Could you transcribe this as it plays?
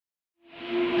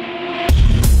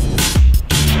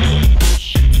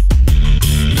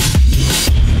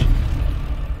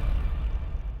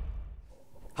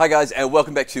Hi guys, and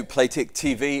welcome back to Playtech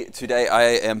TV. Today I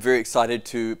am very excited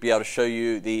to be able to show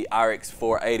you the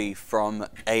RX480 from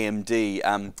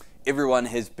AMD. Everyone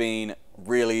has been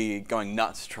really going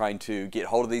nuts trying to get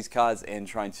hold of these cards and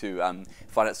trying to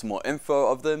find out some more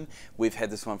info of them. We've had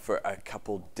this one for a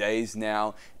couple days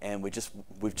now, and we've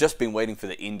just been waiting for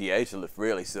the NDA to lift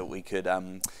really so that we could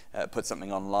put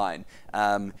something online.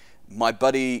 My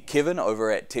buddy Kevin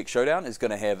over at Techshowdown is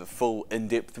going to have a full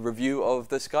in-depth review of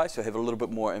this guy, so have a little bit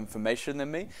more information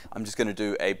than me. I'm just going to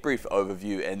do a brief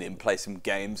overview and then play some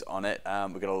games on it. We're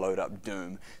going to load up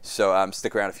Doom, so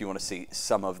stick around if you want to see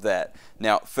some of that.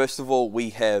 Now, first of all,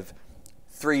 we have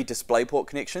 3 DisplayPort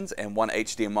connections and 1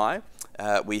 HDMI.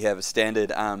 We have a standard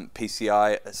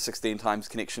PCI 16 times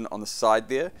connection on the side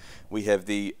there. We have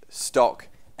the stock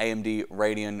AMD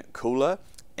Radeon cooler,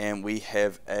 and we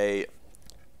have a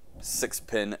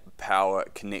 6-pin power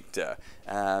connector.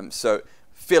 So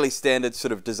fairly standard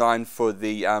sort of design for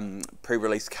the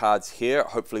pre-release cards here.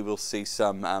 Hopefully we'll see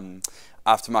some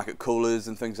aftermarket coolers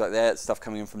and things like that, stuff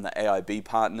coming in from the AIB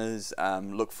partners.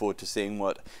 Look forward to seeing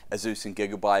what Asus and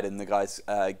Gigabyte and the guys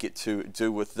get to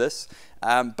do with this.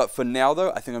 But for now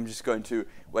though, I think I'm just going to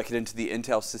whack it into the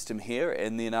Intel system here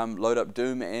and then load up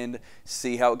Doom and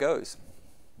see how it goes.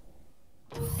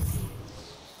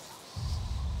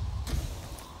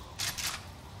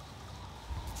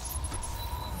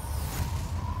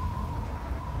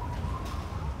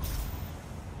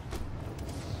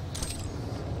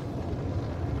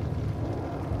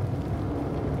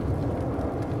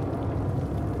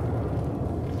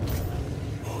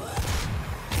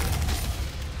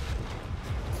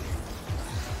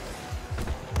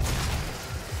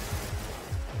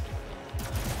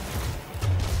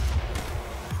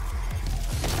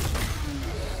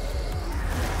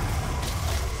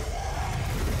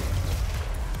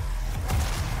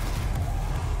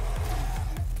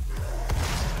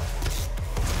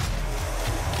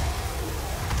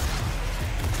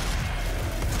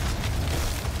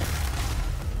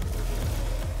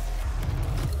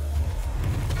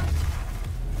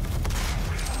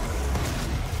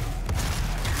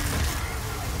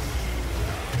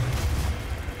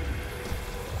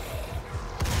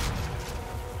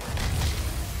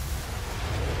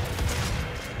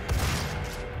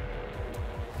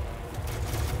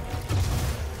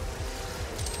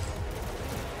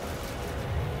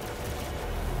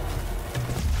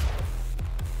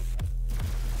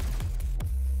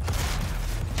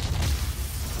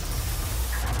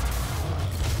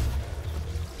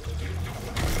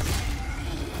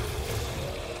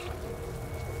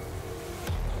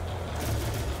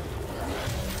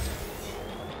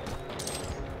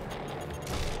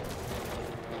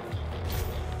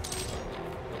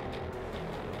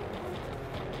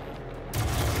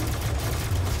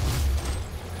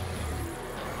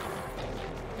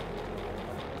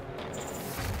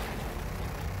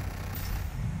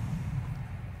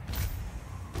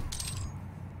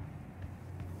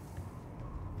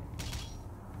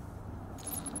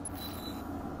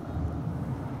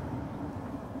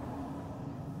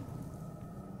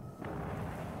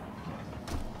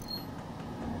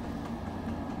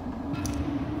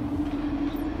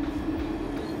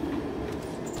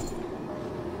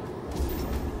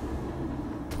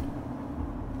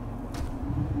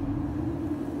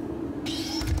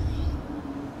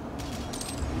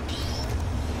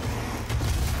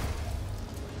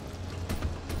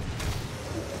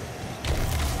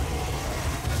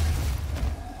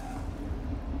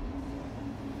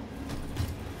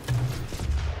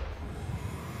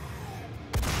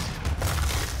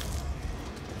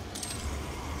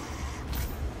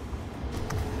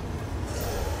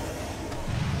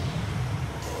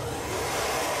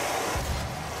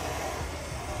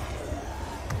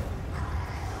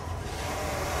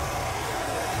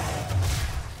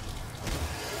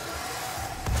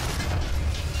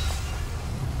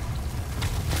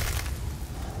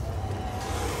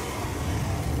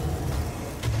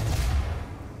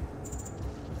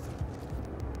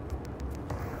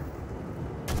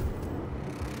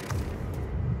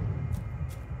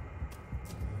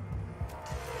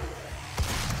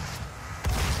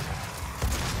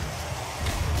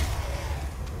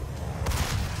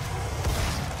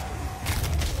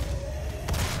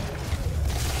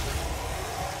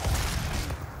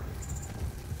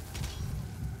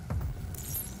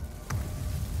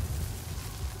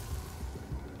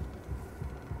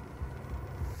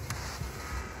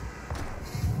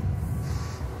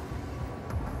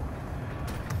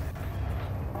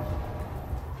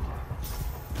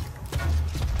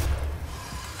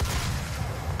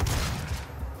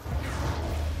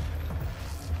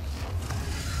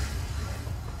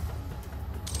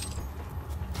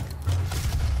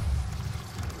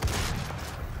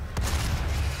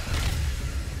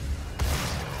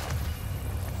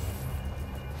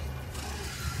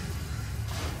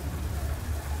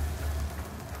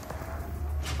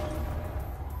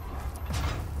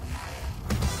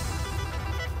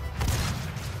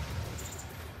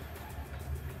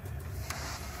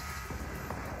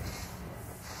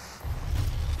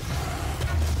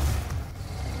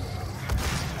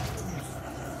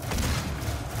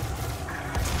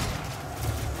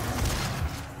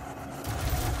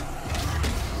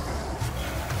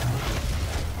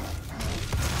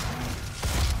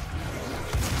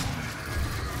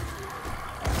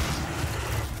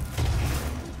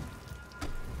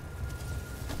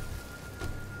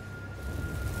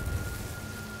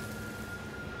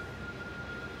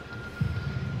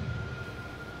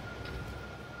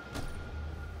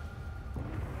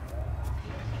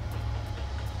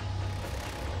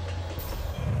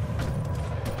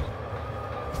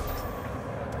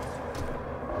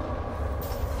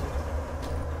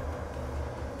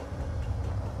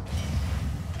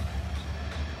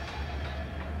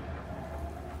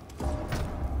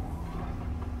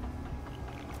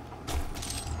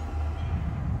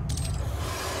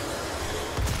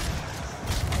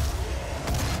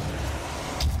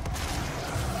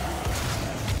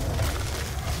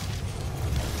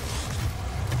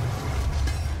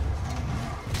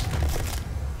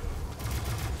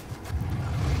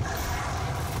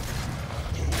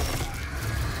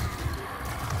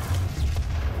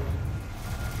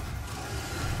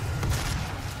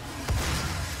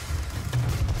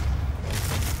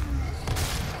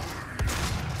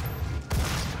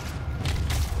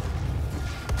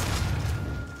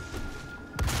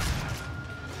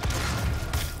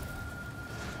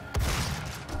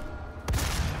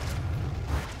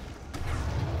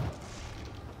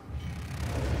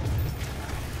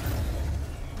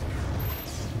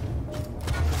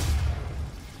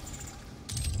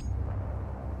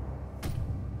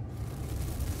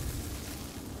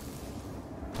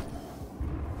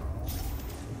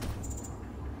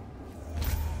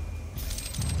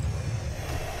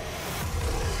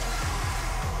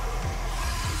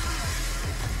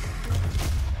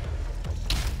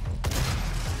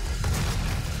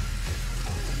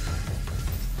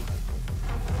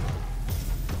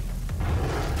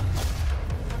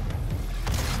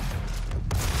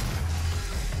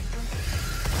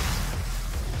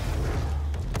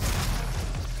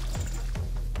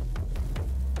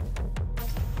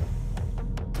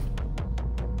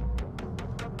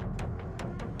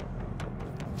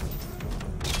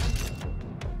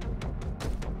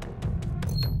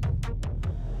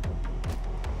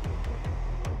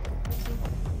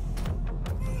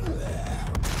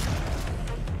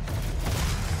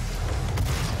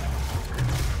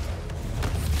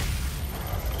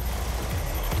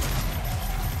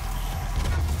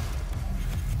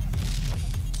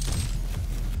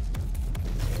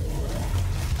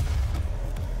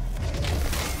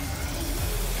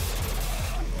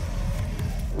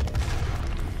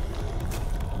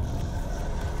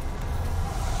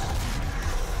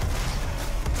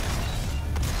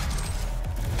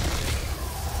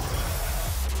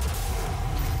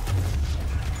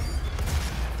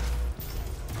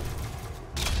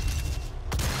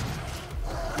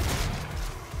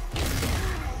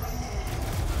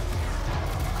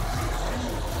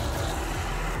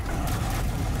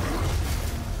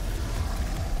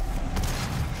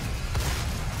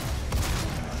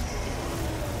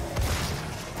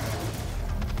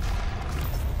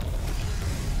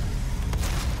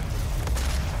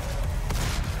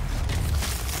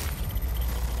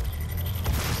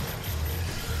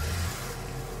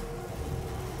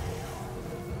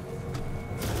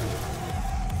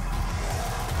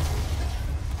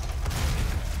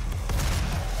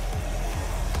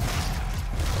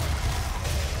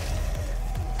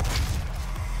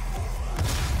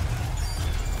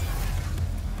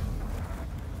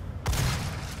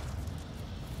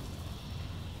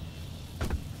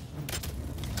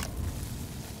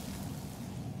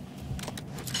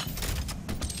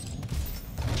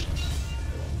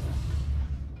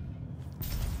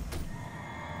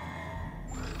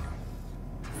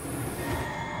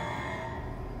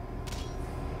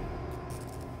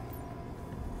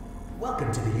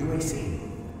 Welcome to the UAC.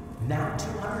 Now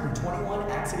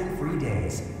 221 accident-free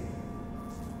days.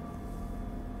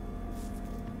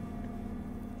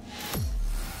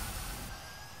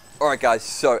 Alright guys,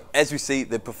 so as we see,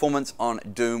 the performance on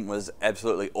Doom was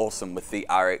absolutely awesome with the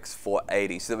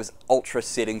RX480. So there was ultra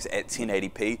settings at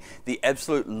 1080p. The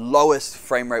absolute lowest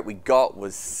frame rate we got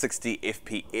was 60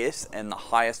 FPS and the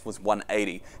highest was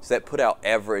 180. So that put our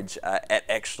average at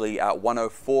actually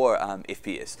 104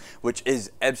 FPS, which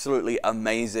is absolutely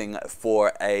amazing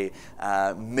for a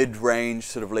mid-range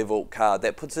sort of level card.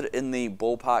 That puts it in the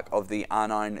ballpark of the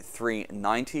R9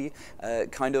 390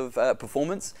 kind of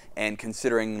performance, and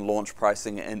considering launch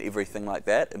pricing and everything like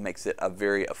that, it makes it a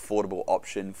very affordable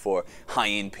option for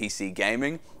high-end PC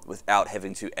gaming without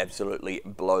having to absolutely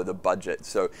blow the budget.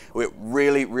 So we're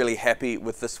really happy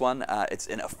with this one. It's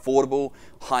an affordable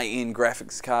high-end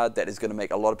graphics card that is going to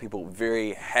make a lot of people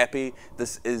very happy.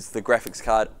 This is the graphics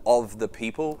card of the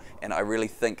people, and I really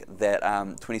think that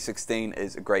 2016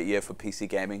 is a great year for PC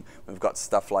gaming. We've got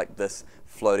stuff like this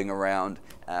floating around.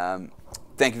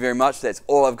 Thank you very much. That's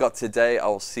all I've got today.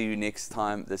 I'll see you next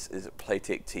time. This is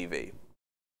Playtech TV.